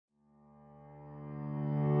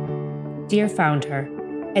Dear Founder,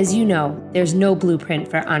 as you know, there's no blueprint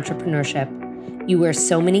for entrepreneurship. You wear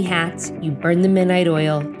so many hats, you burn the midnight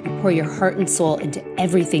oil, you pour your heart and soul into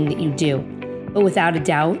everything that you do. But without a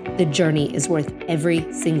doubt, the journey is worth every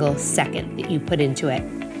single second that you put into it.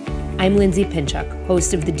 I'm Lindsay Pinchuk,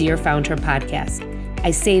 host of the Dear Founder podcast.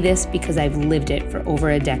 I say this because I've lived it for over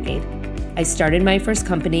a decade. I started my first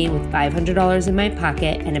company with $500 in my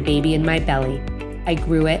pocket and a baby in my belly. I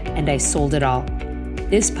grew it and I sold it all.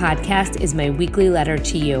 This podcast is my weekly letter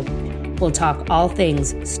to you. We'll talk all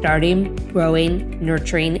things starting, growing,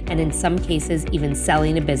 nurturing, and in some cases, even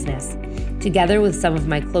selling a business. Together with some of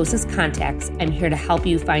my closest contacts, I'm here to help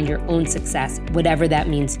you find your own success, whatever that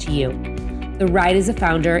means to you. The ride as a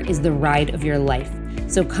founder is the ride of your life.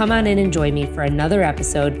 So come on and join me for another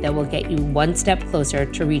episode that will get you one step closer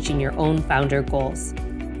to reaching your own founder goals.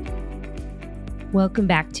 Welcome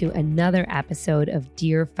back to another episode of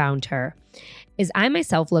Dear Founder. As I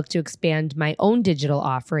myself look to expand my own digital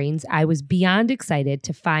offerings, I was beyond excited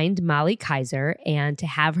to find Molly Kaiser and to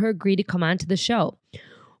have her agree to come on to the show.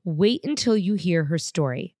 Wait until you hear her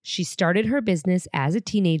story. She started her business as a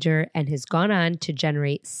teenager and has gone on to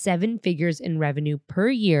generate 7 figures in revenue per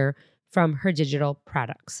year from her digital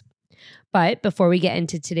products. But before we get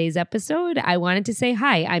into today's episode, I wanted to say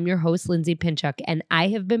hi. I'm your host, Lindsay Pinchuk, and I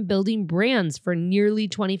have been building brands for nearly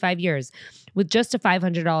 25 years. With just a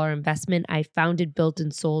 $500 investment, I founded, built,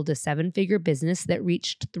 and sold a 7-figure business that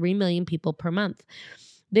reached 3 million people per month.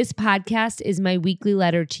 This podcast is my weekly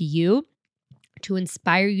letter to you to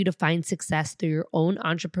inspire you to find success through your own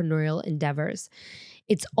entrepreneurial endeavors.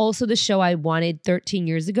 It's also the show I wanted 13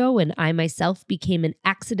 years ago when I myself became an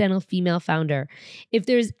accidental female founder. If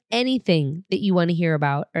there's anything that you want to hear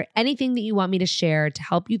about or anything that you want me to share to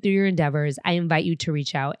help you through your endeavors, I invite you to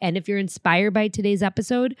reach out. And if you're inspired by today's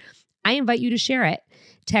episode, I invite you to share it.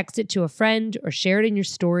 Text it to a friend or share it in your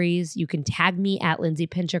stories. You can tag me at Lindsay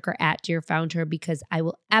Pinchuk or at Dear Founder because I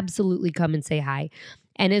will absolutely come and say hi.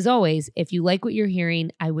 And as always, if you like what you're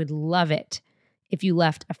hearing, I would love it if you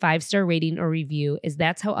left a 5-star rating or review, as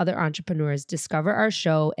that's how other entrepreneurs discover our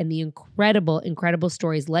show and the incredible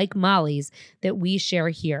stories like Molly's that we share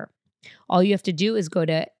here. All you have to do is go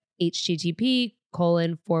to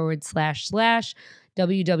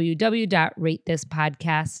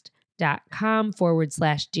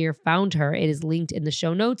http://www.ratethispodcast.com/Dear Founder. It is linked in the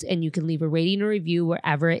show notes, and you can leave a rating or review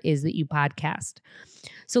wherever it is that you podcast.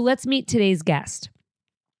 So let's meet today's guest.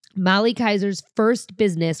 Molly Kaiser's first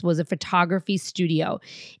business was a photography studio.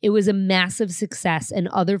 It was a massive success, and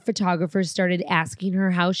other photographers started asking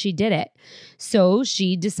her how she did it. So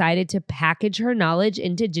she decided to package her knowledge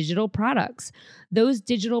into digital products. Those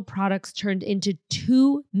digital products turned into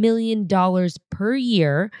 $2 million per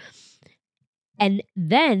year. And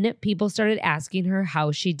then people started asking her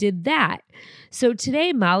how she did that. So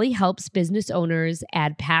today, Molly helps business owners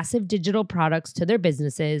add passive digital products to their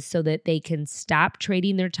businesses so that they can stop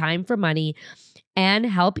trading their time for money and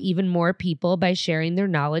help even more people by sharing their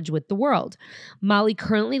knowledge with the world. Molly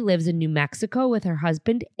currently lives in New Mexico with her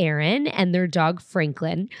husband, Aaron, and their dog,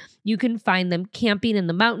 Franklin. You can find them camping in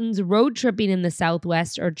the mountains, road tripping in the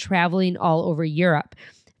Southwest, or traveling all over Europe,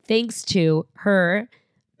 thanks to her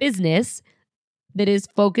business that is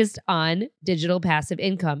focused on digital passive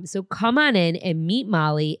income. So come on in and meet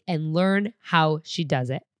Molly and learn how she does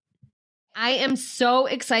it. I am so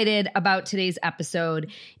excited about today's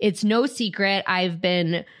episode. It's no secret. I've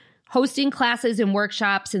been hosting classes and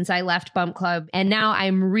workshops since I left Bump Club, and now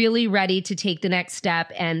I'm really ready to take the next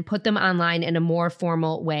step and put them online in a more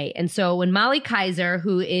formal way. And so when Molly Kaiser,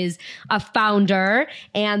 who is a founder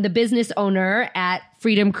and the business owner at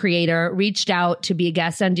Freedom Creator, reached out to be a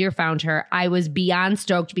guest on Dear Founder, I was beyond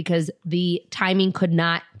stoked because the timing could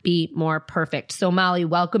not be more perfect. So Molly,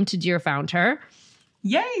 welcome to Dear Founder.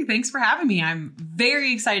 Yay, thanks for having me. I'm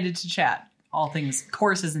very excited to chat all things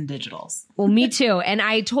courses and digitals. Well, me too. And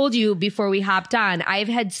I told you before we hopped on, I've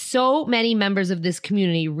had so many members of this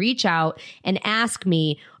community reach out and ask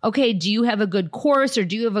me, okay, do you have a good course or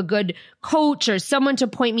do you have a good coach or someone to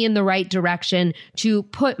point me in the right direction to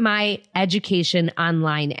put my education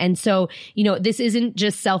online? And so, this isn't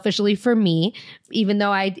just selfishly for me, even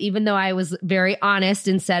though I was very honest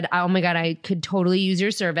and said, oh my God, I could totally use your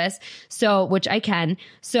service. So, which I can.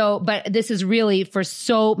 So, but this is really for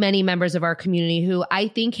so many members of our community who I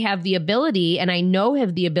think have the ability, and I know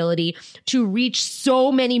have the ability to reach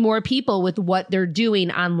so many more people with what they're doing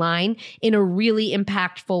online in a really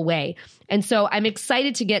impactful way. And so I'm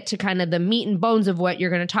excited to get to kind of the meat and bones of what you're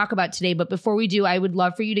going to talk about today. But before we do, I would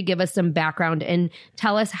love for you to give us some background and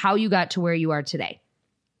tell us how you got to where you are today.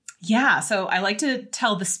 Yeah. So I like to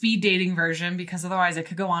tell the speed dating version because otherwise it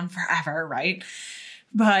could go on forever, right?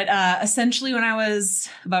 But essentially, when I was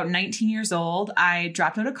about 19 years old, I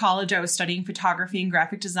dropped out of college. I was studying photography and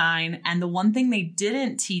graphic design. And the one thing they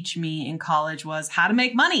didn't teach me in college was how to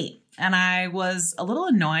make money. And I was a little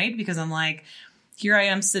annoyed because I'm like, here I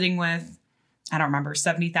am sitting with, I don't remember,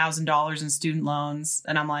 $70,000 in student loans.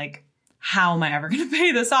 And I'm like, how am I ever going to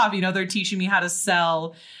pay this off? They're teaching me how to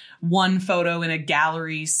sell one photo in a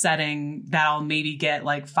gallery setting that I'll maybe get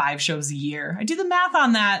like 5 shows a year. I do the math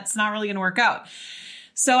on that. It's not really going to work out.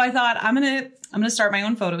 So I thought I'm going to start my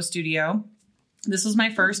own photo studio. This was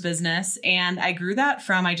my first business, and I grew that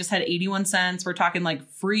from, I just had 81 cents. We're talking like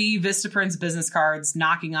free Vistaprints business cards,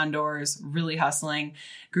 knocking on doors, really hustling.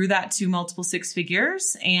 Grew that to multiple 6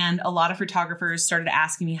 figures, and a lot of photographers started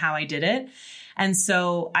asking me how I did it. And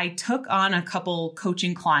so I took on a couple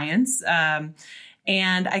coaching clients,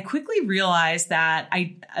 and I quickly realized that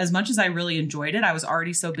as much as I really enjoyed it, I was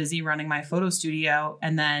already so busy running my photo studio.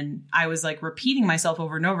 And then I was like repeating myself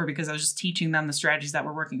over and over because I was just teaching them the strategies that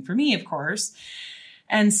were working for me, of course.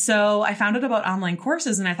 And so I found out about online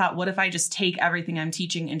courses, and I thought, what if I just take everything I'm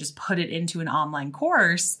teaching and just put it into an online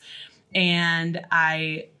course? And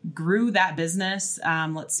I grew that business.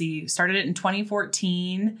 Started it in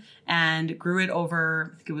 2014 and grew it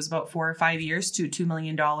over, I think it was about 4 or 5 years to $2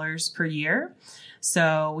 million per year.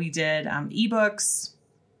 So we did ebooks,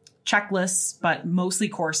 checklists, but mostly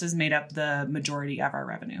courses made up the majority of our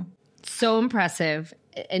revenue. So impressive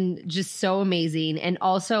and just so amazing. And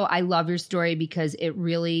also, I love your story because it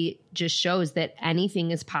really just shows that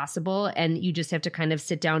anything is possible, and you just have to kind of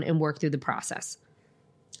sit down and work through the process.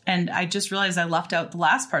 And I just realized I left out the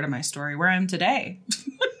last part of my story, where I am today.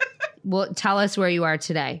 Well, tell us where you are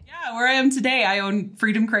today. Yeah, where I am today, I own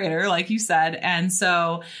Freedom Creator, like you said. And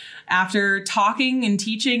so after talking and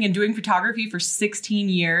teaching and doing photography for 16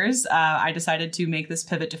 years, I decided to make this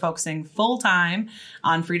pivot to focusing full time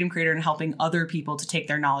on Freedom Creator and helping other people to take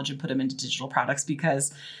their knowledge and put them into digital products.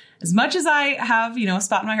 Because as much as I have, a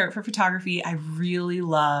spot in my heart for photography, I really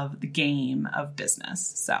love the game of business.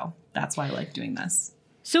 So that's why I like doing this.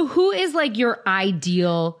 So who is like your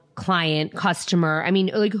ideal client, customer? I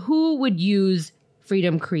mean, like who would use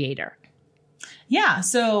Freedom Creator? Yeah.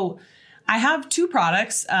 So I have 2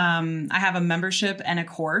 products. I have a membership and a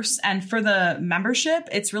course. And for the membership,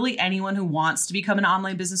 it's really anyone who wants to become an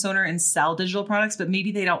online business owner and sell digital products, but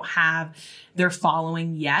maybe they don't have their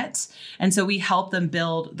following yet. And so we help them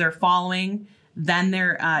build their following, then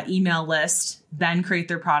their email list, then create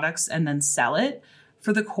their products and then sell it.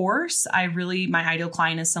 For the course, my ideal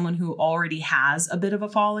client is someone who already has a bit of a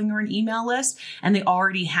following or an email list, and they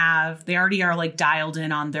already are like dialed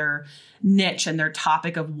in on their niche and their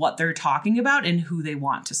topic of what they're talking about and who they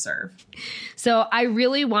want to serve. So I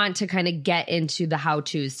really want to kind of get into the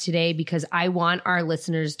how-tos today because I want our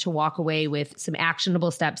listeners to walk away with some actionable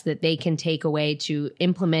steps that they can take away to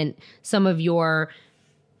implement some of your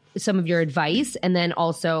advice. And then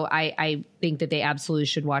also I think that they absolutely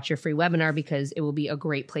should watch your free webinar because it will be a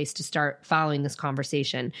great place to start following this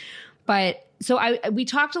conversation. But so we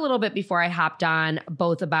talked a little bit before I hopped on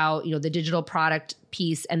both about, the digital product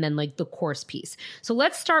piece and then like the course piece. So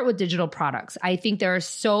let's start with digital products. I think there are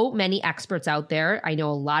so many experts out there. I know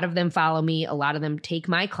a lot of them follow me. A lot of them take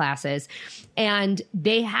my classes, and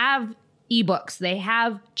they have ebooks, they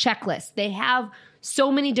have checklists, they have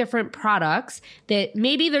so many different products that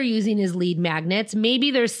maybe they're using as lead magnets.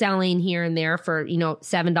 Maybe they're selling here and there for, $7,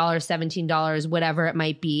 $17, whatever it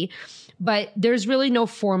might be. But there's really no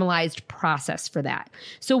formalized process for that.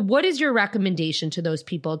 So what is your recommendation to those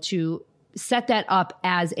people to set that up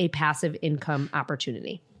as a passive income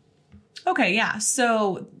opportunity? Okay, yeah.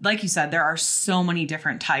 So like you said, there are so many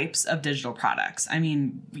different types of digital products. I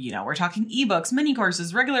mean, we're talking ebooks, mini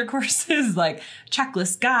courses, regular courses, like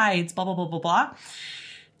checklists, guides, blah, blah, blah, blah, blah.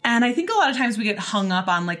 And I think a lot of times we get hung up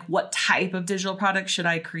on like, what type of digital product should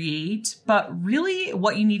I create? But really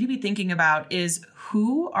what you need to be thinking about is,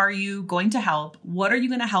 who are you going to help? What are you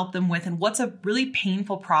going to help them with? And what's a really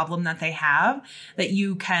painful problem that they have that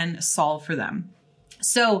you can solve for them?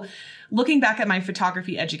 So looking back at my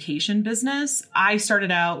photography education business, I started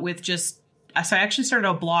out with I actually started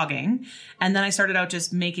out blogging, and then I started out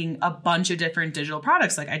just making a bunch of different digital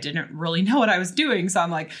products. Like I didn't really know what I was doing. So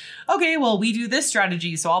I'm like, okay, well, we do this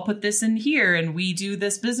strategy, so I'll put this in here, and we do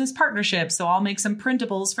this business partnership, so I'll make some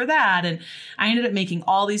printables for that. And I ended up making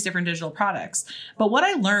all these different digital products. But what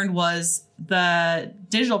I learned was the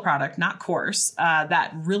digital product, not course,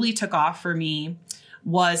 that really took off for me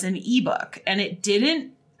was an ebook. And it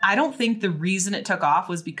didn't I don't think the reason it took off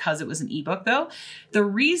was because it was an ebook though. The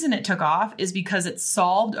reason it took off is because it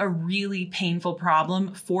solved a really painful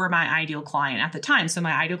problem for my ideal client at the time. So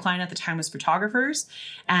my ideal client at the time was photographers,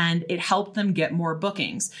 and it helped them get more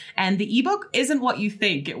bookings. And the ebook isn't what you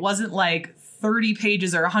think. It wasn't like 30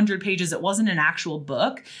 pages or 100 pages. It wasn't an actual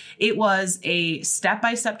book. It was a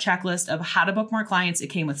step-by-step checklist of how to book more clients. It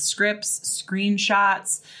came with scripts,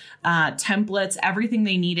 screenshots, templates, everything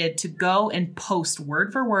they needed to go and post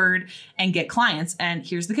word for word and get clients. And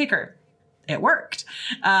here's the kicker. It worked,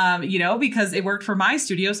 because it worked for my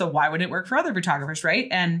studio. So why wouldn't it work for other photographers, right?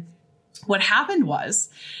 And what happened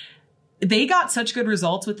was they got such good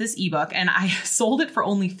results with this ebook, and I sold it for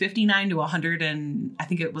only $59 to $100, and I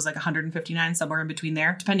think it was like $159, somewhere in between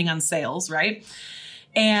there, depending on sales, right?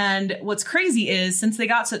 And what's crazy is since they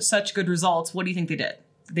got such good results, what do you think they did?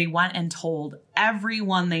 They went and told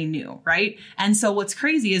everyone they knew, right? And so what's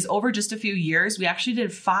crazy is over just a few years, we actually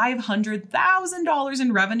did $500,000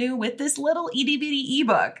 in revenue with this little itty bitty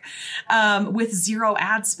ebook with zero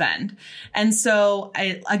ad spend. And so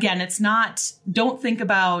don't think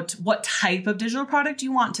about what type of digital product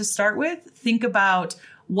you want to start with. Think about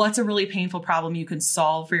what's a really painful problem you can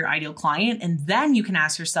solve for your ideal client. And then you can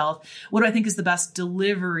ask yourself, what do I think is the best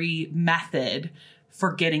delivery method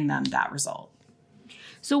for getting them that result?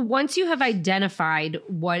 So once you have identified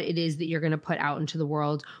what it is that you're going to put out into the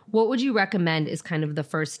world, what would you recommend is kind of the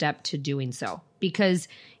first step to doing so? Because,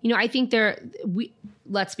 I think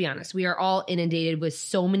let's be honest, we are all inundated with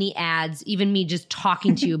so many ads. Even me just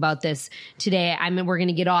talking to you about this today, we're going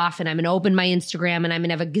to get off and I'm going to open my Instagram and I'm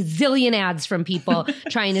going to have a gazillion ads from people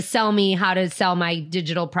trying to sell me how to sell my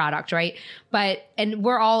digital product, right? And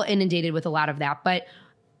we're all inundated with a lot of that. But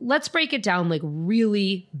let's break it down like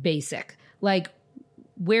really basic. Like,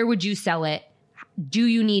 where would you sell it? Do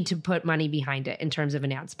you need to put money behind it in terms of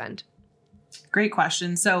an ad spend? Great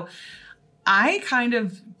question. So I kind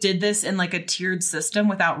of did this in like a tiered system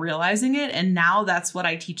without realizing it. And now that's what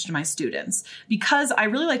I teach to my students, because I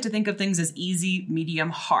really like to think of things as easy,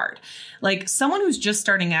 medium, hard. Like someone who's just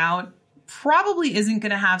starting out probably isn't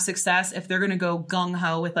going to have success if they're going to go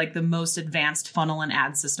gung-ho with like the most advanced funnel and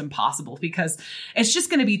ad system possible, because it's just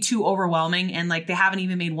going to be too overwhelming and like they haven't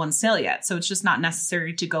even made one sale yet. So it's just not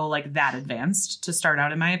necessary to go like that advanced to start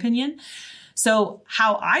out, in my opinion. So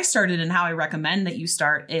how I started and how I recommend that you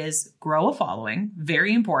start is grow a following.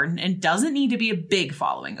 Very important, and doesn't need to be a big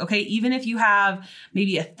following. Okay. Even if you have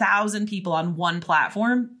maybe 1,000 people on one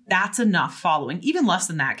platform, that's enough following. Even less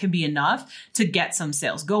than that can be enough to get some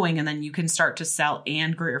sales going. And then you can start to sell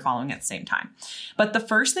and grow your following at the same time. But the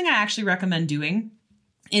first thing I actually recommend doing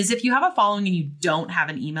is if you have a following and you don't have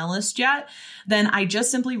an email list yet, then I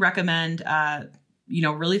just simply recommend,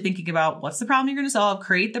 really thinking about what's the problem you're going to solve,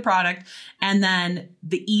 create the product. And then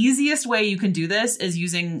the easiest way you can do this is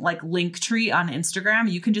using like Linktree on Instagram.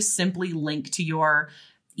 You can just simply link to your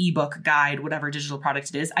ebook, guide, whatever digital product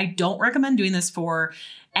it is. I don't recommend doing this for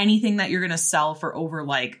anything that you're going to sell for over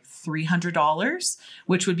like $300,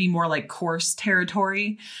 which would be more like course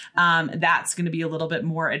territory. That's going to be a little bit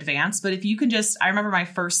more advanced. But if you can I remember my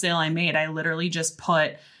first sale I made, I literally just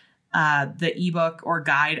put the ebook or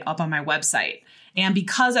guide up on my website. And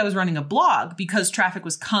because I was running a blog, because traffic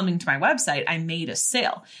was coming to my website, I made a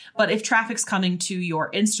sale. But if traffic's coming to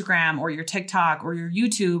your Instagram or your TikTok or your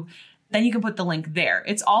YouTube, then you can put the link there.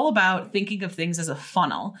 It's all about thinking of things as a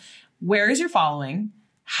funnel. Where is your following?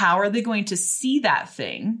 How are they going to see that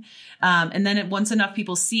thing? And then once enough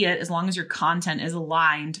people see it, as long as your content is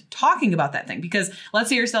aligned, talking about that thing. Because let's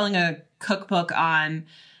say you're selling a cookbook on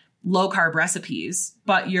low carb recipes,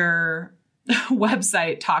 but your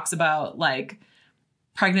website talks about like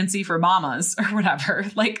pregnancy for mamas or whatever,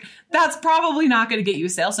 like that's probably not going to get you a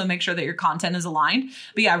sale. So make sure that your content is aligned.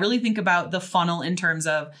 But yeah, really think about the funnel in terms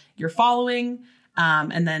of your following,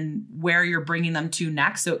 and then where you're bringing them to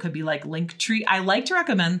next. So it could be like Linktree. I like to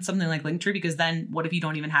recommend something like Linktree, because then what if you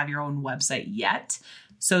don't even have your own website yet?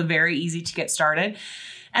 So very easy to get started.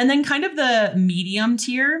 And then kind of the medium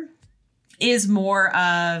tier is more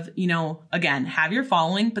of, again, have your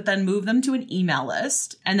following, but then move them to an email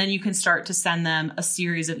list. And then you can start to send them a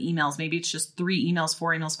series of emails. Maybe it's just 3 emails,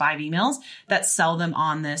 4 emails, 5 emails that sell them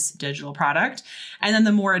on this digital product. And then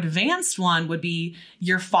the more advanced one would be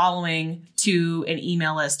your following to an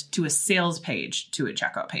email list, to a sales page, to a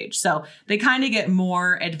checkout page. So they kind of get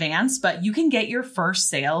more advanced, but you can get your first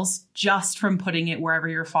sales just from putting it wherever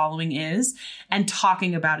your following is and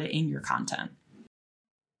talking about it in your content.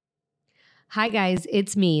 Hi guys,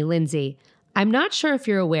 it's me, Lindsay. I'm not sure if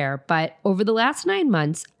you're aware, but over the last 9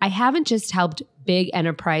 months, I haven't just helped big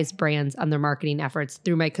enterprise brands on their marketing efforts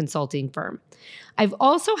through my consulting firm. I've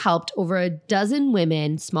also helped over a dozen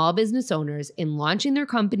women, small business owners, in launching their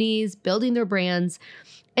companies, building their brands,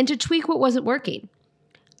 and to tweak what wasn't working.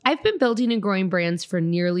 I've been building and growing brands for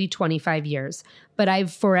nearly 25 years, but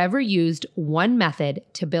I've forever used one method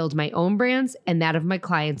to build my own brands and that of my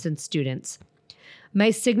clients and students. My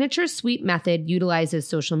signature suite method utilizes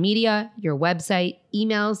social media, your website,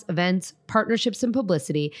 emails, events, partnerships, and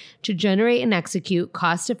publicity to generate and execute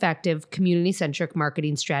cost-effective, community-centric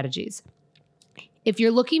marketing strategies. If you're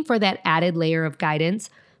looking for that added layer of guidance,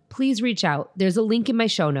 please reach out. There's a link in my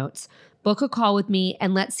show notes. Book a call with me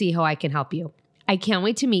and let's see how I can help you. I can't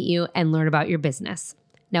wait to meet you and learn about your business.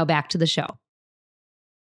 Now back to the show.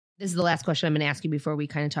 This is the last question I'm going to ask you before we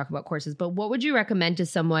kind of talk about courses, but what would you recommend to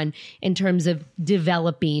someone in terms of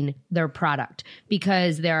developing their product?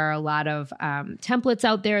 Because there are a lot of templates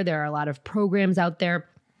out there. There are a lot of programs out there.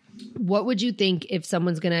 What would you think if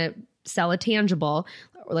someone's going to sell a tangible,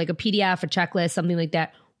 or like a PDF, a checklist, something like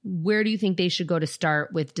that? Where do you think they should go to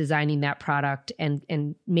start with designing that product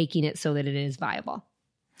and making it so that it is viable?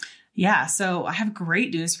 Yeah, so I have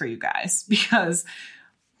great news for you guys, because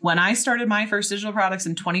when I started my first digital products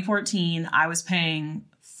in 2014, I was paying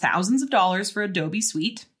thousands of dollars for Adobe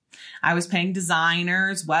Suite. I was paying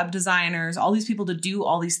designers, web designers, all these people to do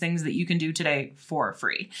all these things that you can do today for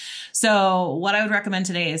free. So what I would recommend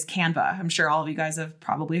today is Canva. I'm sure all of you guys have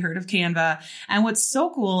probably heard of Canva. And what's so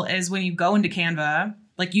cool is when you go into Canva,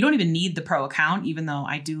 like you don't even need the pro account, even though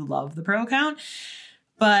I do love the pro account.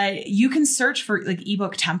 But you can search for like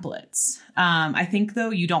ebook templates. I think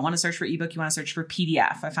though, you don't want to search for ebook. You want to search for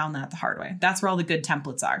PDF. I found that the hard way. That's where all the good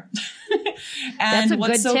templates are. And that's a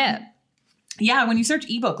good tip. Yeah. When you search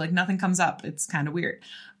ebook, like nothing comes up. It's kind of weird.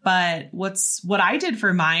 But what I did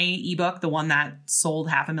for my ebook, the one that sold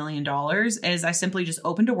 $500,000, is I simply just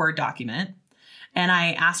opened a Word document. And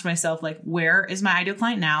I asked myself, like, where is my ideal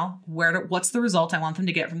client now? What's the result I want them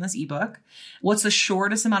to get from this ebook? What's the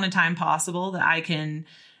shortest amount of time possible that I can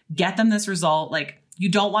get them this result? Like, you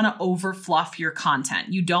don't want to over fluff your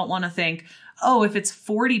content. You don't want to think, oh, if it's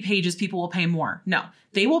 40 pages, people will pay more. No,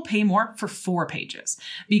 they will pay more for 4 pages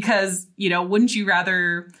because, wouldn't you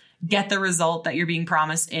rather get the result that you're being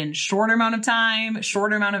promised in shorter amount of time,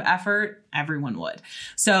 shorter amount of effort? Everyone would.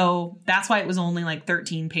 So that's why it was only like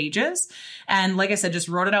 13 pages. And like I said, just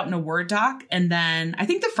wrote it out in a Word doc. And then I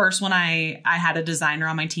think the first one I had a designer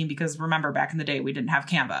on my team, because remember back in the day, we didn't have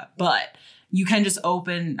Canva, but you can just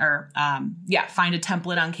find a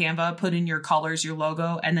template on Canva, put in your colors, your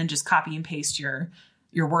logo, and then just copy and paste your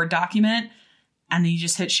Word document. And then you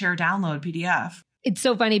just hit share, download PDF. It's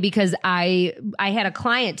so funny because I had a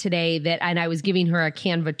client today and I was giving her a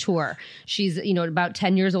Canva tour. She's, about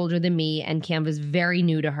 10 years older than me, and Canva's very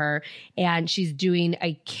new to her. And she's doing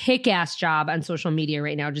a kick-ass job on social media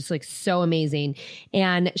right now, just like so amazing.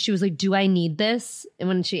 And she was like, do I need this? And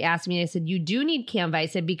when she asked me, I said, you do need Canva. I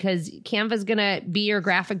said, because Canva's going to be your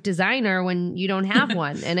graphic designer when you don't have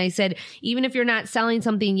one. And I said, even if you're not selling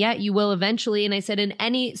something yet, you will eventually. And I said, in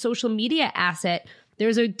any social media asset,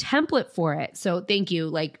 there's a template for it. So thank you.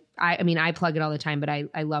 Like, I plug it all the time, but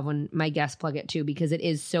I love when my guests plug it too, because it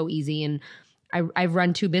is so easy. And I've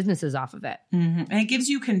run 2 businesses off of it. Mm-hmm. And it gives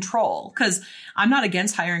you control, because I'm not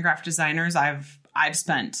against hiring graphic designers. I've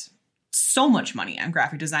spent so much money on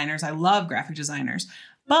graphic designers. I love graphic designers,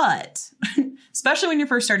 but especially when you're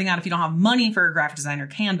first starting out, if you don't have money for a graphic designer,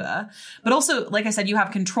 Canva, but also, like I said, you have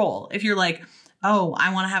control. If you're like, oh,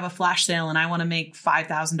 I want to have a flash sale and I want to make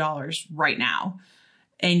 $5,000 right now,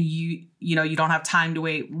 and you don't have time to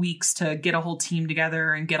wait weeks to get a whole team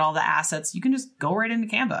together and get all the assets, you can just go right into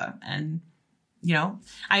Canva. And,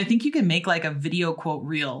 I think you can make like a video quote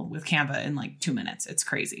reel with Canva in like 2 minutes. It's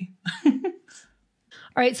crazy. All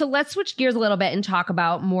right. So let's switch gears a little bit and talk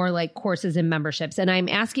about more like courses and memberships. And I'm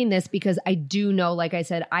asking this because I do know, like I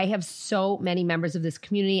said, I have so many members of this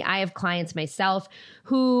community. I have clients myself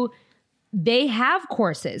who they have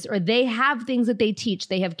courses or they have things that they teach.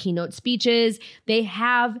 They have keynote speeches. They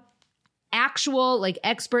have actual like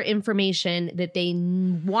expert information that they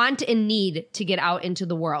want and need to get out into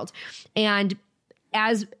the world. And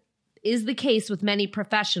as is the case with many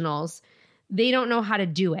professionals, they don't know how to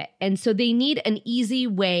do it. And so they need an easy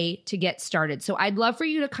way to get started. So I'd love for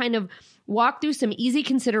you to kind of walk through some easy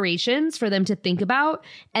considerations for them to think about,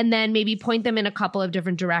 and then maybe point them in a couple of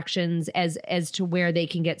different directions as to where they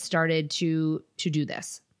can get started to do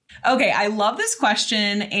this. Okay, I love this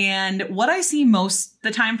question. And what I see most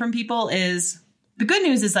the time from people is, the good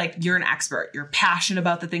news is like you're an expert, you're passionate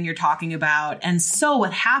about the thing you're talking about. And so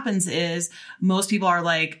what happens is most people are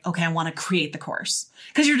like, okay, I want to create the course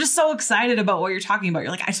because you're just so excited about what you're talking about.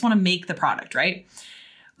 You're like, I just want to make the product, right?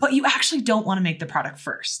 But you actually don't want to make the product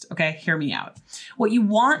first. Okay. Hear me out. What you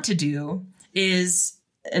want to do is,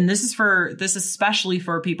 and this is especially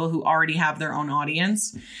for people who already have their own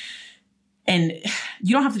audience. And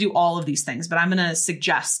you don't have to do all of these things, but I'm going to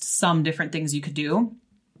suggest some different things you could do.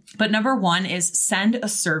 But number one is send a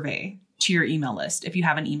survey to your email list. If you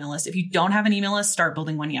have an email list, if you don't have an email list, start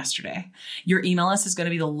building one yesterday. Your email list is going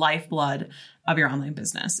to be the lifeblood of your online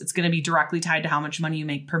business. It's going to be directly tied to how much money you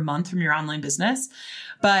make per month from your online business,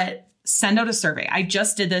 but send out a survey. I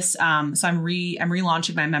just did this. So I'm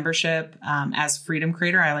relaunching my membership, as Freedom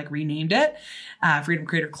Creator. I renamed it, Freedom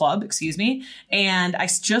Creator Club, excuse me. And I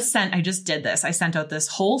just did this. I sent out this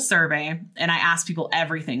whole survey and I asked people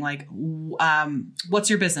everything like, what's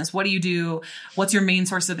your business? What do you do? What's your main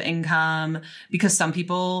source of income? Because some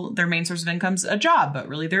people, their main source of income is a job, but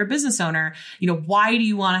really they're a business owner. Why do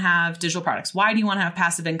you want to have digital products? Why do you want to have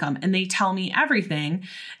passive income? And they tell me everything.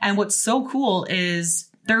 And what's so cool is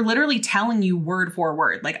they're literally telling you word for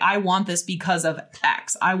word. Like, I want this because of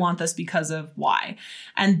X. I want this because of Y.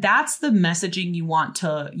 And that's the messaging you want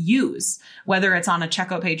to use, whether it's on a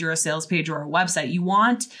checkout page or a sales page or a website. You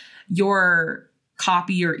want your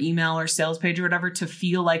copy or email or sales page or whatever to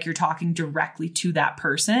feel like you're talking directly to that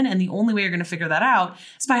person. And the only way you're going to figure that out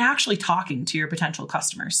is by actually talking to your potential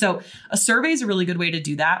customers. So a survey is a really good way to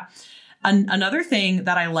do that. Another thing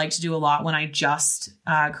that I like to do a lot when I just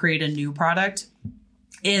create a new product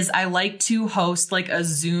is I like to host like a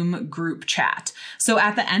Zoom group chat. So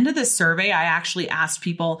at the end of this survey, I actually asked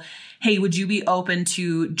people, hey, would you be open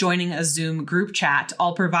to joining a Zoom group chat?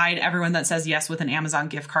 I'll provide everyone that says yes with an Amazon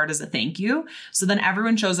gift card as a thank you. So then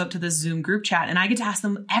everyone shows up to this Zoom group chat and I get to ask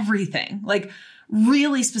them everything, like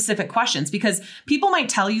really specific questions, because people might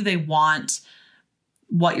tell you they want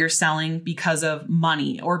what you're selling because of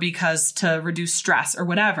money or because to reduce stress or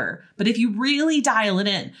whatever. But if you really dial it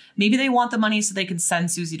in, maybe they want the money so they can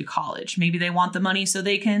send Susie to college. Maybe they want the money so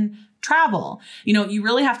they can travel. You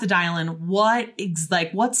really have to dial in what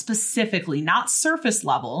specifically, not surface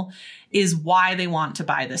level, is why they want to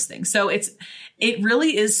buy this thing. So it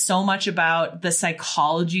really is so much about the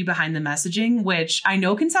psychology behind the messaging, which I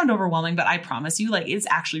know can sound overwhelming, but I promise you, it's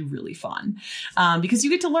actually really fun because you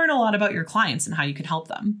get to learn a lot about your clients and how you can help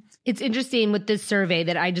them. It's interesting with this survey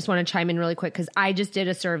that I just want to chime in really quick because I just did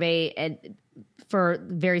a survey for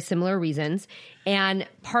very similar reasons. And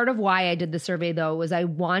part of why I did the survey, though, was I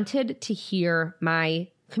wanted to hear my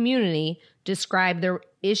community describe their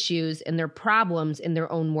issues and their problems in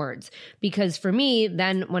their own words. Because for me,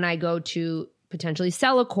 then when I go to potentially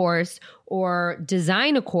sell a course or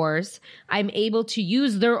design a course, I'm able to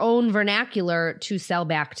use their own vernacular to sell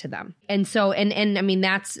back to them. And so, and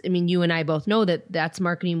you and I both know that that's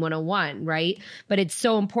marketing 101, right? But it's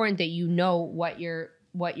so important that you know what your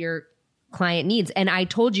client needs. And I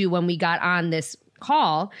told you when we got on this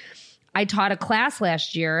call, I taught a class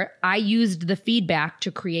last year. I used the feedback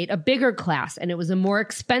to create a bigger class, and it was a more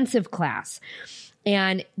expensive class.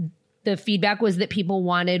 And the feedback was that people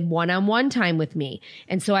wanted one-on-one time with me.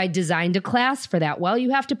 And so I designed a class for that. Well,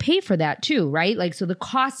 you have to pay for that too, right? So the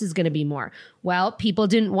cost is going to be more. Well, people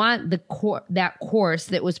didn't want that course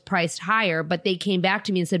that was priced higher, but they came back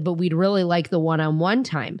to me and said, but we'd really like the one-on-one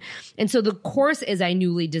time. And so the course, as I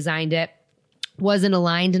newly designed it, wasn't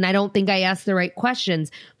aligned, and I don't think I asked the right questions,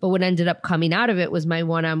 but what ended up coming out of it was my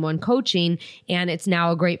one-on-one coaching, and it's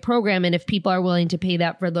now a great program. And if people are willing to pay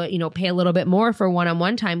that for pay a little bit more for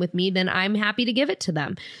one-on-one time with me, then I'm happy to give it to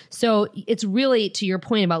them. So it's really to your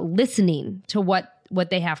point about listening to what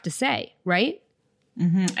they have to say, right?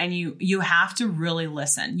 Mm-hmm. And you have to really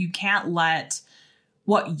listen. You can't let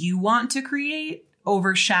what you want to create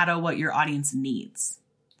overshadow what your audience needs.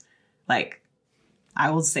 I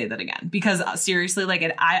will say that again, because seriously,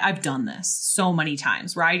 I've done this so many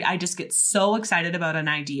times, right? I just get so excited about an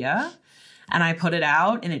idea and I put it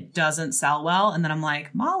out and it doesn't sell well. And then I'm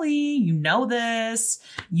like, Molly, you know this,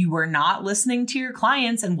 you are not listening to your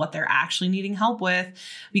clients and what they're actually needing help with,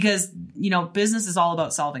 because, business is all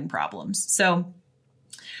about solving problems. So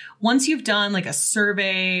once you've done a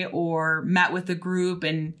survey or met with a group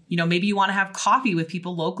and, maybe you want to have coffee with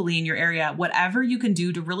people locally in your area, whatever you can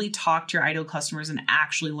do to really talk to your ideal customers and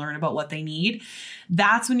actually learn about what they need,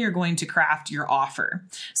 that's when you're going to craft your offer.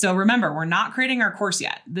 So remember, we're not creating our course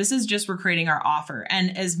yet. This is just, we're creating our offer.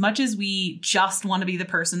 And as much as we just want to be the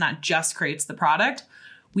person that just creates the product,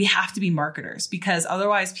 we have to be marketers, because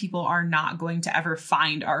otherwise people are not going to ever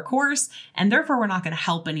find our course. And therefore, we're not going to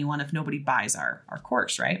help anyone if nobody buys our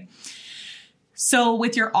course, right? So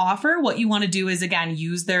with your offer, what you want to do is, again,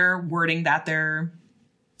 use their wording that they're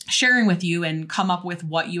sharing with you and come up with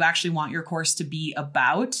what you actually want your course to be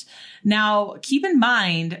about. Now, keep in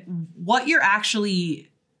mind what you're actually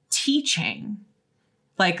teaching,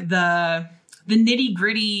 like the nitty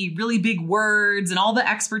gritty, really big words and all the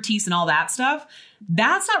expertise and all that stuff.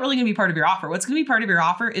 That's not really going to be part of your offer. What's going to be part of your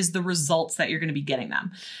offer is the results that you're going to be getting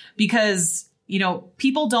them, because,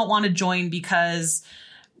 people don't want to join because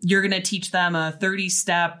you're going to teach them a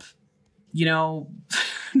 30-step,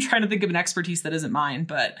 I'm trying to think of an expertise that isn't mine,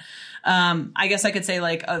 but I guess I could say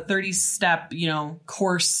like a 30-step,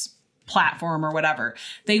 course platform or whatever.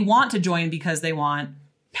 They want to join because they want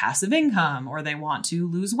passive income, or they want to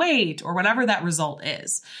lose weight, or whatever that result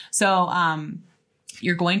is. So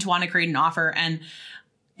you're going to want to create an offer, and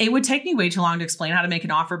it would take me way too long to explain how to make an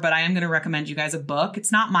offer, but I am going to recommend you guys a book.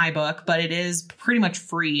 It's not my book, but it is pretty much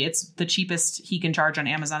free. It's the cheapest he can charge on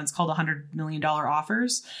Amazon. It's called $100 Million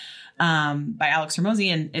Offers by Alex Hormozi,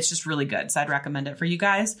 and it's just really good. So I'd recommend it for you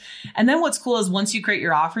guys. And then what's cool is once you create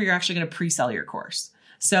your offer, you're actually going to pre-sell your course.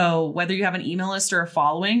 So whether you have an email list or a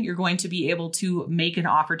following, you're going to be able to make an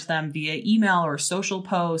offer to them via email or social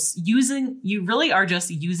posts you really are just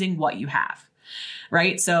using what you have.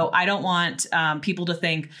 Right. So I don't want people to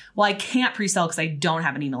think, well, I can't pre-sell because I don't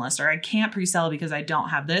have an email list, or I can't pre-sell because I don't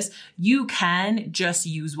have this. You can just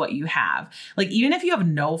use what you have. Like, even if you have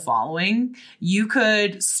no following, you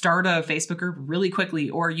could start a Facebook group really quickly,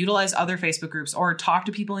 or utilize other Facebook groups, or talk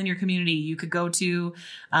to people in your community. You could go to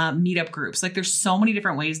meetup groups. Like, there's so many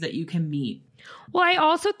different ways that you can meet. Well, I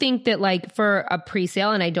also think that, like, for a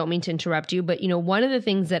pre-sale, and I don't mean to interrupt you, but one of the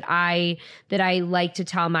things that I like to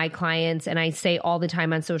tell my clients, and I say all the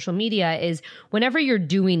time on social media, is whenever you're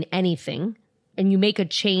doing anything and you make a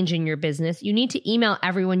change in your business, you need to email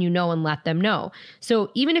everyone you know and let them know.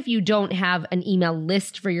 So even if you don't have an email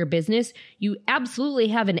list for your business, you absolutely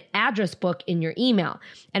have an address book in your email.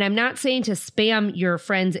 And I'm not saying to spam your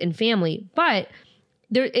friends and family, but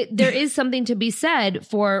there is something to be said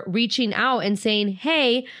for reaching out and saying,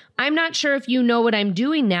 hey, I'm not sure if you know what I'm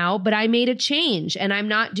doing now, but I made a change and I'm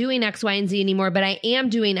not doing X, Y, and Z anymore, but I am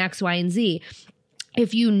doing X, Y, and Z.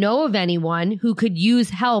 If you know of anyone who could use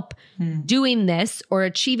help doing this or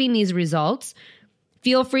achieving these results,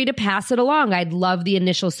 feel free to pass it along. I'd love the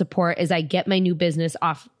initial support as I get my new business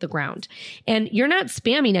off the ground. And you're not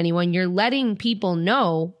spamming anyone. You're letting people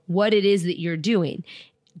know what it is that you're doing.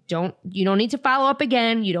 You don't need to follow up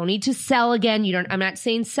again. You don't need to sell again. I'm not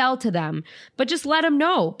saying sell to them, but just let them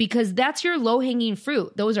know, because that's your low-hanging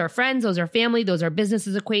fruit. Those are friends, those are family, those are business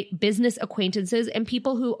acquaintances, and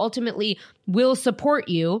people who ultimately will support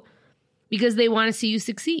you because they want to see you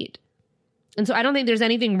succeed. And so I don't think there's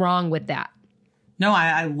anything wrong with that. No,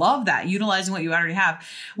 I love that. Utilizing what you already have.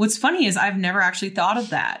 What's funny is I've never actually thought of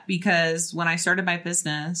that, because when I started my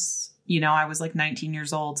business, I was like 19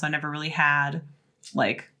 years old. So I never really had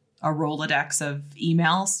like a Rolodex of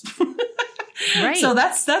emails. Right. So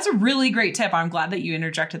that's a really great tip. I'm glad that you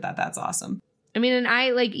interjected that. That's awesome. I mean, and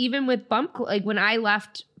I even with when I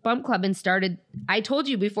left Bump Club and started, I told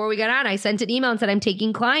you before we got on, I sent an email and said, I'm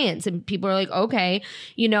taking clients, and people are like, okay,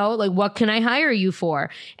 like, what can I hire you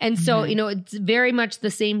for? And so, it's very much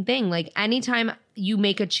the same thing. Like, anytime you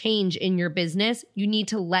make a change in your business, you need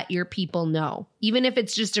to let your people know, even if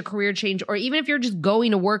it's just a career change, or even if you're just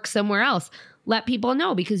going to work somewhere else. Let people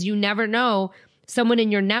know, because you never know, someone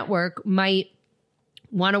in your network might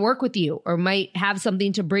want to work with you or might have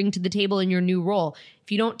something to bring to the table in your new role.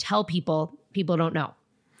 If you don't tell people, people don't know.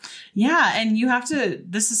 Yeah. And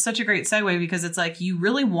this is such a great segue, because it's like, you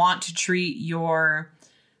really want to treat your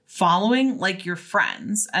following like your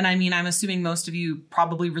friends. And I mean, I'm assuming most of you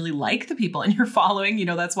probably really like the people in your following.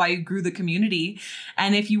 That's why you grew the community.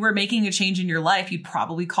 And if you were making a change in your life, you'd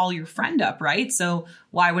probably call your friend up, right? So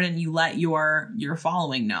why wouldn't you let your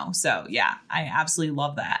following know? So yeah, I absolutely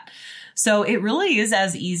love that. So it really is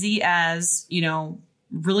as easy as,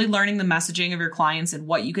 really learning the messaging of your clients and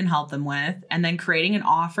what you can help them with, and then creating an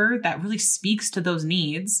offer that really speaks to those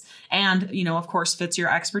needs and, of course, fits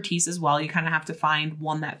your expertise as well. You kind of have to find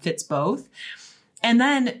one that fits both. And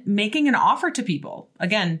then making an offer to people.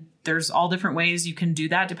 Again, there's all different ways you can do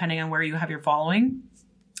that depending on where you have your following.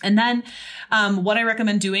 And then what I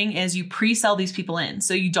recommend doing is you pre-sell these people in.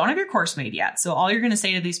 So you don't have your course made yet. So all you're going to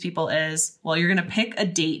say to these people is, well, you're going to pick a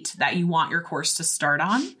date that you want your course to start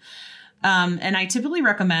on. And I typically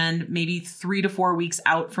recommend maybe 3 to 4 weeks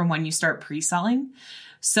out from when you start pre-selling.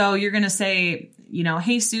 So you're going to say,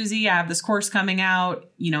 hey, Susie, I have this course coming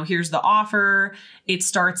out. Here's the offer. It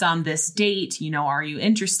starts on this date. Are you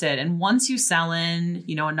interested? And once you sell in,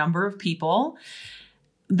 a number of people,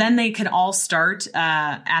 then they can all start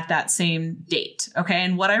at that same date. Okay.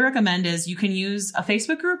 And what I recommend is you can use a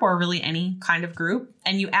Facebook group or really any kind of group,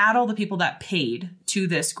 and you add all the people that paid to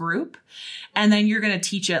this group. And then you're going to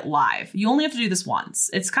teach it live. You only have to do this once.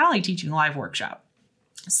 It's kind of like teaching a live workshop.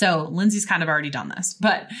 So Lindsay's kind of already done this,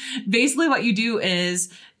 but basically what you do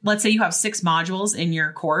is, let's say you have 6 modules in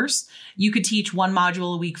your course. You could teach 1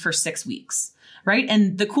 module a week for 6 weeks. Right.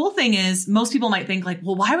 And the cool thing is most people might think like,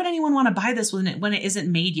 well, why would anyone want to buy this when it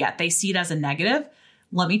isn't made yet? They see it as a negative.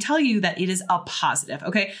 Let me tell you that it is a positive.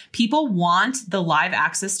 Okay. People want the live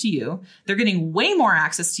access to you. They're getting way more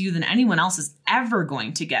access to you than anyone else is ever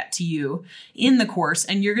going to get to you in the course.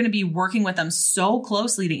 And you're going to be working with them so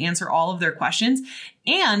closely to answer all of their questions.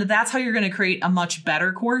 And that's how you're going to create a much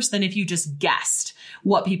better course than if you just guessed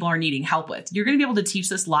what people are needing help with. You're going to be able to teach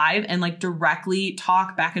this live and like directly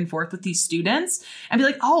talk back and forth with these students and be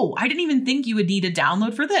like, oh, I didn't even think you would need a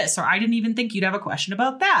download for this, or I didn't even think you'd have a question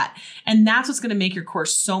about that. And that's what's going to make your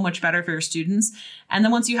course so much better for your students. And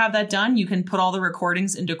then once you have that done, you can put all the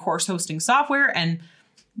recordings into course hosting software, and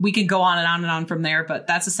we can go on and on and on from there. But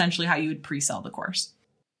that's essentially how you would pre-sell the course.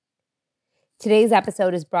 Today's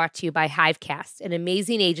episode is brought to you by Hivecast, an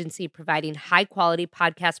amazing agency providing high-quality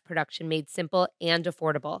podcast production made simple and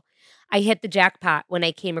affordable. I hit the jackpot when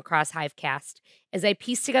I came across Hivecast, as I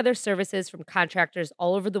pieced together services from contractors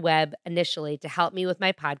all over the web initially to help me with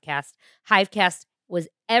my podcast. Hivecast was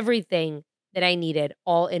everything that I needed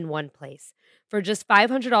all in one place. For just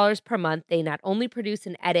 $500 per month, they not only produce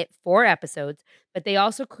and edit 4 episodes, but they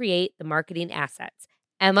also create the marketing assets.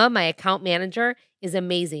 Emma, my account manager, is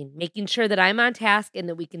amazing, making sure that I'm on task and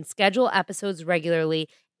that we can schedule episodes regularly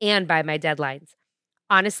and by my deadlines.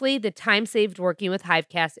 Honestly, the time saved working with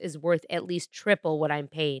Hivecast is worth at least triple what I'm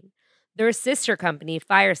paying. Their sister company,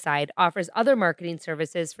 Fireside, offers other marketing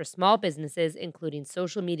services for small businesses, including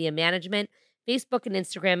social media management, Facebook and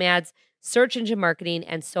Instagram ads, search engine marketing,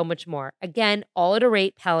 and so much more. Again, all at a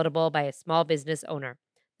rate palatable by a small business owner.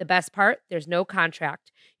 The best part, there's no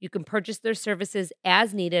contract. You can purchase their services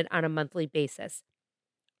as needed on a monthly basis.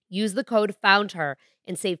 Use the code FOUNDHER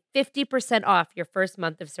and save 50% off your first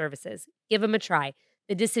month of services. Give them a try.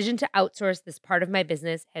 The decision to outsource this part of my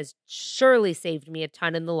business has surely saved me a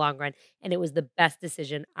ton in the long run, and it was the best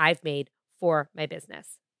decision I've made for my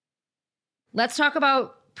business. Let's talk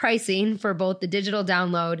about pricing for both the digital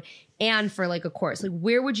download and for like a course. Like,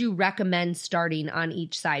 where would you recommend starting on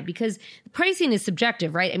each side? Because pricing is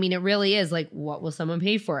subjective, right? I mean, it really is like, what will someone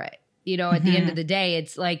pay for it? You know, at the end of the day,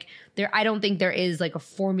 it's like I don't think there is like a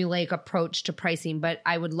formulaic approach to pricing, but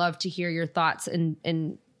I would love to hear your thoughts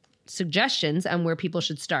and suggestions on where people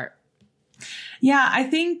should start. Yeah, I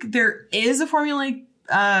think there is a formulaic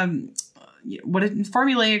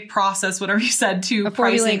formulaic process, whatever you said, to a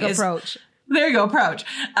pricing formulaic approach. There you go, approach.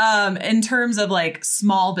 In terms of like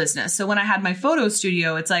small business. So when I had my photo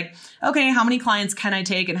studio, it's like, okay, how many clients can I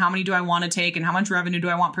take and how many do I want to take and how much revenue do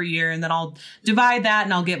I want per year? And then I'll divide that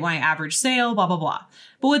and I'll get my average sale, blah, blah, blah.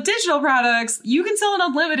 But with digital products, you can sell an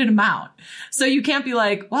unlimited amount. So you can't be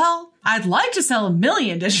like, well, I'd like to sell 1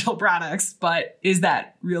 million digital products, but is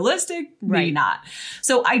that realistic? Maybe Right. not.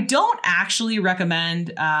 So I don't actually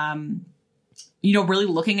recommend, really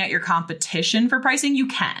looking at your competition for pricing. You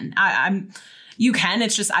can, you can,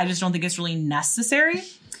 it's just, I just don't think it's really necessary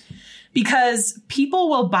because people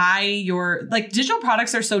will buy digital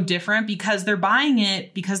products are so different because they're buying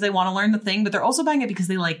it because they want to learn the thing, but they're also buying it because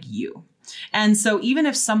they like you. And so even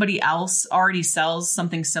if somebody else already sells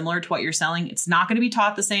something similar to what you're selling, it's not going to be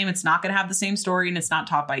taught the same. It's not going to have the same story and it's not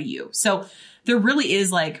taught by you. So there really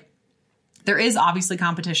is there is obviously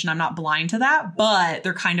competition. I'm not blind to that, but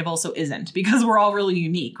there kind of also isn't because we're all really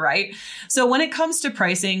unique, right? So when it comes to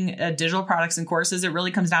pricing digital products and courses, it really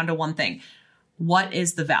comes down to one thing. What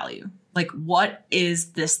is the value? Like, what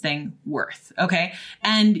is this thing worth? Okay.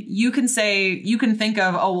 And you can think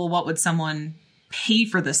of, oh, well, what would someone pay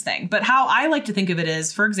for this thing? But how I like to think of it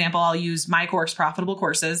is, for example, I'll use my course, Profitable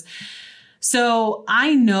Courses. So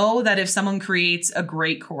I know that if someone creates a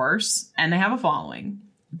great course and they have a following,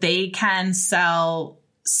 they can sell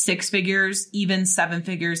 6 figures, even 7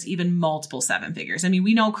 figures, even multiple 7 figures. I mean,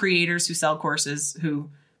 we know creators who sell courses who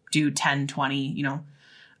do 10, 20,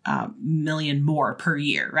 million more per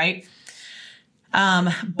year, right?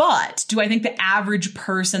 But do I think the average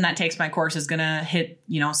person that takes my course is going to hit,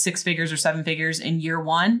 6 figures or 7 figures in year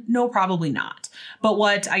 1? No, probably not. But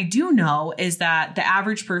what I do know is that the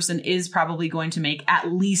average person is probably going to make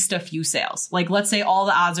at least a few sales. Like, let's say all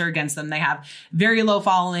the odds are against them. They have very low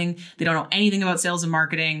following. They don't know anything about sales and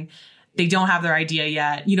marketing. They don't have their idea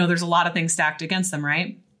yet. There's a lot of things stacked against them,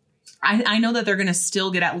 right? I know that they're going to still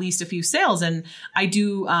get at least a few sales. And I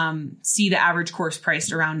do see the average course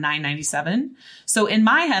priced around $9.97. So in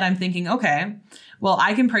my head, I'm thinking, okay, well,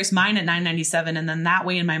 I can price mine at $9.97. And then that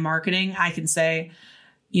way in my marketing, I can say,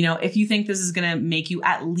 you know, if you think this is going to make you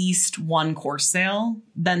at least one course sale,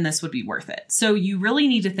 then this would be worth it. So you really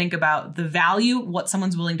need to think about the value, what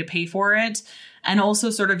someone's willing to pay for it, and also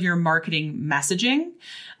sort of your marketing messaging.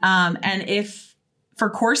 And if for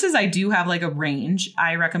courses, I do have like a range.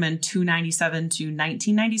 I recommend $297 to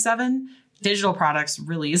 $19.97. Digital products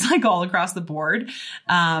really is like all across the board.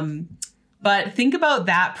 But think about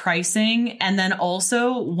that pricing. And then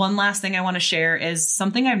also one last thing I want to share is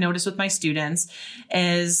something I've noticed with my students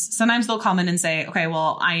is sometimes they'll come in and say, okay,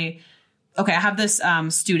 well, I have this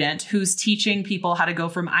student who's teaching people how to go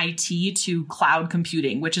from IT to cloud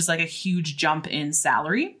computing, which is like a huge jump in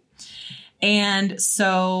salary. And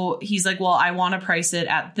so he's like, well, I want to price it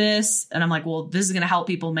at this. And I'm like, well, this is going to help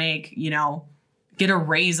people make, you know, get a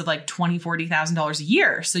raise of like $20,000, $40,000 a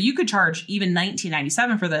year. So you could charge even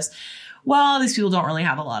 $19.97 for this. Well, these people don't really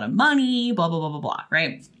have a lot of money, blah, blah, blah, blah, blah,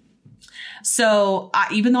 right? So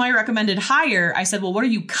even though I recommended higher, I said, well, what are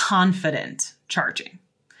you confident charging?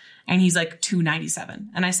 And he's like $297.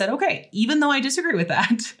 And I said, okay, even though I disagree with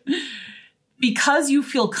that, because you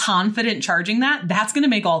feel confident charging that, that's going to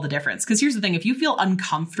make all the difference. Because here's the thing, if you feel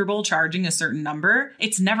uncomfortable charging a certain number,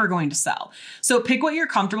 it's never going to sell. So pick what you're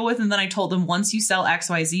comfortable with. And then I told him, once you sell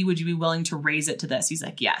XYZ, would you be willing to raise it to this? He's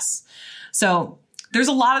like, yes. So there's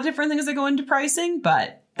a lot of different things that go into pricing,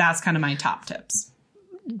 but that's kind of my top tips.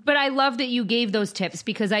 But I love that you gave those tips,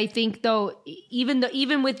 because I think though,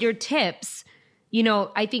 even with your tips, you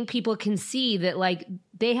know, I think people can see that like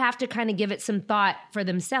they have to kind of give it some thought for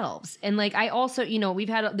themselves. And like, I also, you know,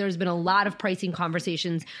 there's been a lot of pricing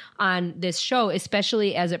conversations on this show,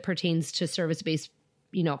 especially as it pertains to service-based,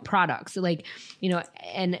 you know, products, like, you know,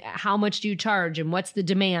 and how much do you charge and what's the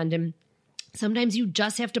demand? And sometimes you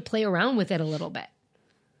just have to play around with it a little bit.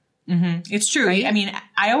 Mm-hmm. It's true. Right? I mean,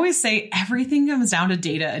 I always say everything comes down to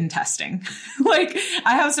data and testing. Like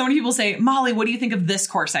I have so many people say, Molly, what do you think of this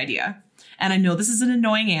course idea? And I know this is an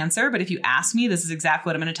annoying answer, but if you ask me, this is exactly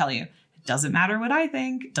what I'm going to tell you. It doesn't matter what I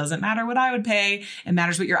think. It doesn't matter what I would pay. It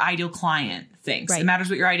matters what your ideal client thinks. Right. It matters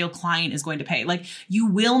what your ideal client is going to pay. Like you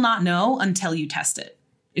will not know until you test it.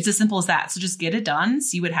 It's as simple as that. So just get it done,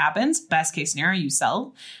 see what happens. Best case scenario, you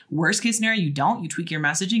sell. Worst case scenario, you don't. You tweak your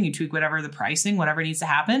messaging, you tweak whatever the pricing, whatever needs to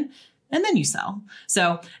happen, and then you sell.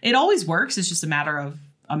 So it always works. It's just a matter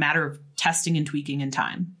of testing and tweaking in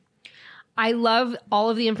time. I love all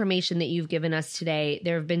of the information that you've given us today.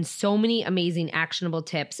 There have been so many amazing actionable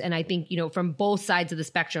tips. And I think, you know, from both sides of the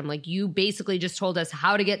spectrum, like you basically just told us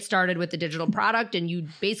how to get started with the digital product, and you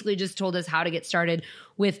basically just told us how to get started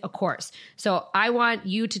with a course. So I want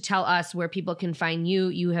you to tell us where people can find you.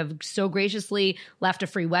 You have so graciously left a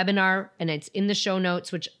free webinar, and it's in the show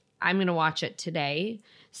notes, which I'm going to watch it today.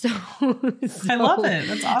 So I love it.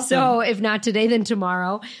 That's awesome. So if not today, then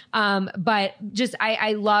tomorrow. But just,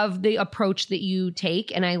 I love the approach that you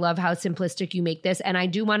take, and I love how simplistic you make this. And I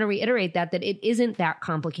do want to reiterate that it isn't that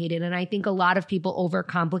complicated. And I think a lot of people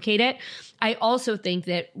overcomplicate it. I also think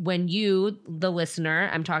that when you, the listener,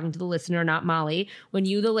 I'm talking to the listener, not Molly, when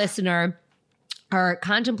you, the listener, are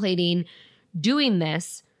contemplating doing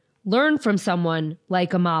this, learn from someone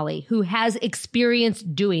like Molly who has experience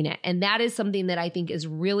doing it. And that is something that I think is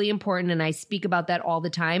really important. And I speak about that all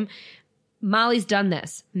the time. Molly's done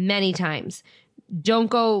this many times.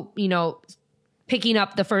 Don't go, you know, picking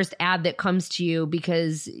up the first ad that comes to you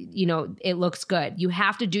because, you know, it looks good. You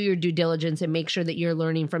have to do your due diligence and make sure that you're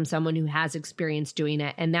learning from someone who has experience doing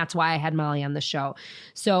it. And that's why I had Molly on the show.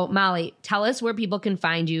 So Molly, tell us where people can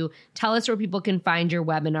find you. Tell us where people can find your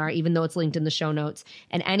webinar, even though it's linked in the show notes,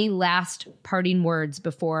 and any last parting words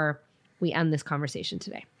before we end this conversation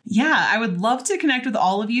today. Yeah, I would love to connect with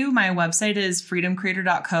all of you. My website is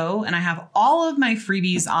freedomcreator.co, and I have all of my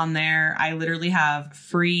freebies on there. I literally have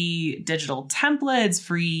free digital templates,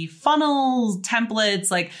 free funnels,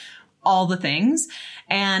 templates, like all the things.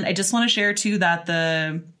 And I just want to share too that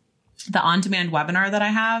the on-demand webinar that I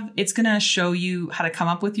have, it's going to show you how to come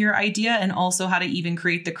up with your idea and also how to even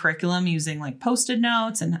create the curriculum using like Post-it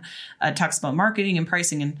notes, and talks about marketing and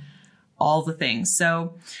pricing and all the things.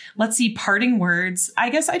 So let's see, parting words.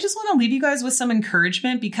 I guess I just want to leave you guys with some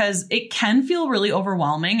encouragement, because it can feel really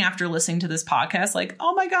overwhelming after listening to this podcast. Like,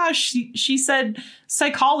 oh my gosh, she said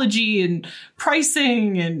psychology and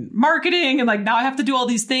pricing and marketing, and like now I have to do all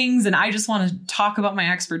these things, and I just want to talk about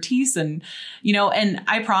my expertise. And, you know, and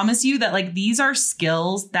I promise you that like these are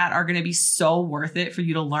skills that are going to be so worth it for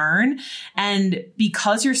you to learn. And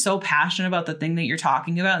because you're so passionate about the thing that you're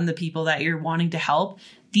talking about and the people that you're wanting to help,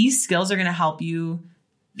 these skills are going to help you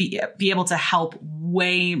be able to help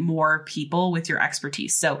way more people with your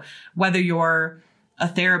expertise. So whether you're a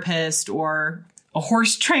therapist or a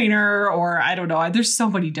horse trainer, or I don't know, there's so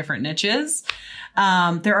many different niches.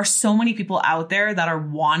 There are so many people out there that are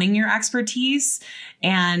wanting your expertise,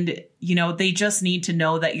 and, they just need to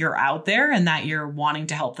know that you're out there and that you're wanting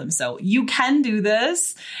to help them. So you can do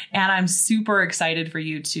this. And I'm super excited for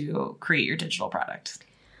you to create your digital product.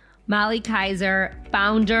 Molly Kaiser,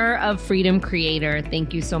 founder of Freedom Creator,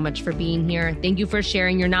 thank you so much for being here. Thank you for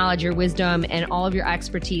sharing your knowledge, your wisdom, and all of your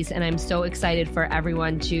expertise. And I'm so excited for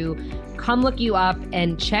everyone to come look you up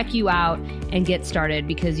and check you out and get started,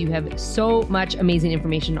 because you have so much amazing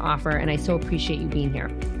information to offer. And I so appreciate you being here.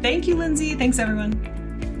 Thank you, Lindsay. Thanks, everyone.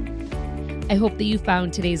 I hope that you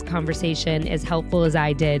found today's conversation as helpful as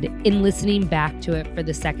I did in listening back to it for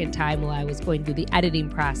the second time while I was going through the editing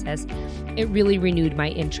process. It really renewed my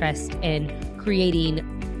interest in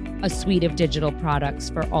creating a suite of digital products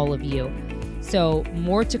for all of you. So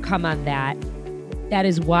more to come on that. That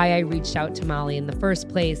is why I reached out to Molly in the first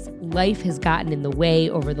place. Life has gotten in the way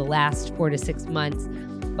over the last 4 to 6 months,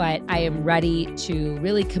 but I am ready to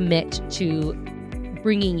really commit to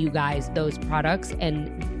bringing you guys those products.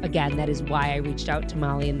 And again, that is why I reached out to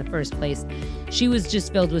Molly in the first place. She was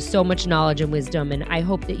just filled with so much knowledge and wisdom. And I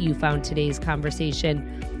hope that you found today's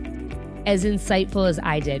conversation as insightful as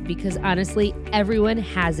I did, because honestly, everyone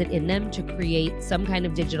has it in them to create some kind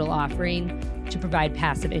of digital offering to provide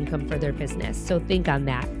passive income for their business. So think on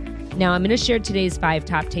that. Now, I'm going to share today's 5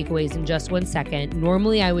 top takeaways in just 1 second.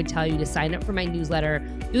 Normally, I would tell you to sign up for my newsletter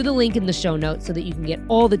through the link in the show notes so that you can get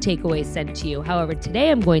all the takeaways sent to you. However,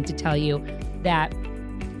 today I'm going to tell you that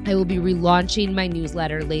I will be relaunching my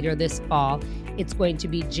newsletter later this fall. It's going to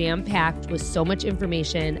be jam-packed with so much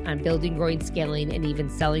information on building, growing, scaling, and even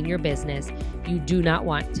selling your business. You do not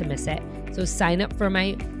want to miss it. So sign up for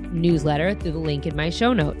my newsletter through the link in my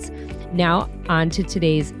show notes. Now, on to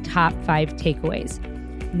today's top 5 takeaways.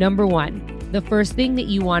 Number 1, the first thing that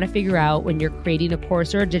you want to figure out when you're creating a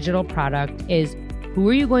course or a digital product is, who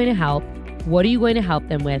are you going to help? What are you going to help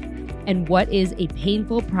them with? And what is a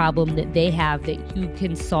painful problem that they have that you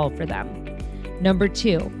can solve for them? Number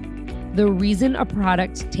 2, the reason a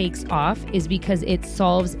product takes off is because it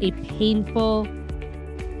solves a painful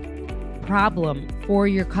problem for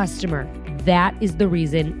your customer. That is the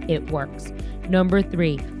reason it works. Number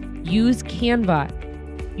 3, use Canva.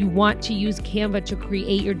 You want to use Canva to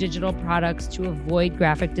create your digital products to avoid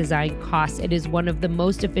graphic design costs. It is one of the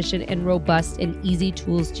most efficient and robust and easy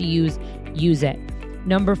tools to use. Use it.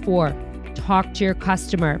 Number 4, talk to your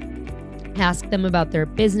customer. Ask them about their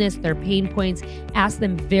business, their pain points. Ask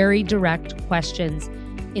them very direct questions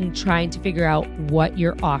in trying to figure out what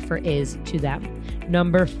your offer is to them.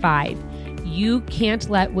 Number 5, you can't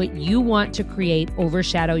let what you want to create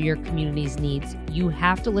overshadow your community's needs. You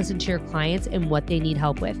have to listen to your clients and what they need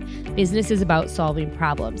help with. Business is about solving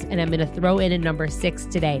problems. And I'm going to throw in a number 6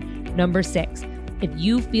 today. Number 6, if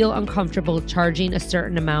you feel uncomfortable charging a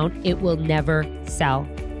certain amount, it will never sell.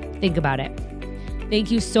 Think about it.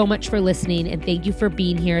 Thank you so much for listening, and thank you for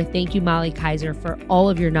being here. Thank you, Molly Kaiser, for all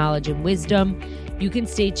of your knowledge and wisdom. You can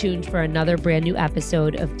stay tuned for another brand new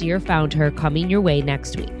episode of Dear Found Her coming your way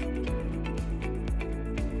next week.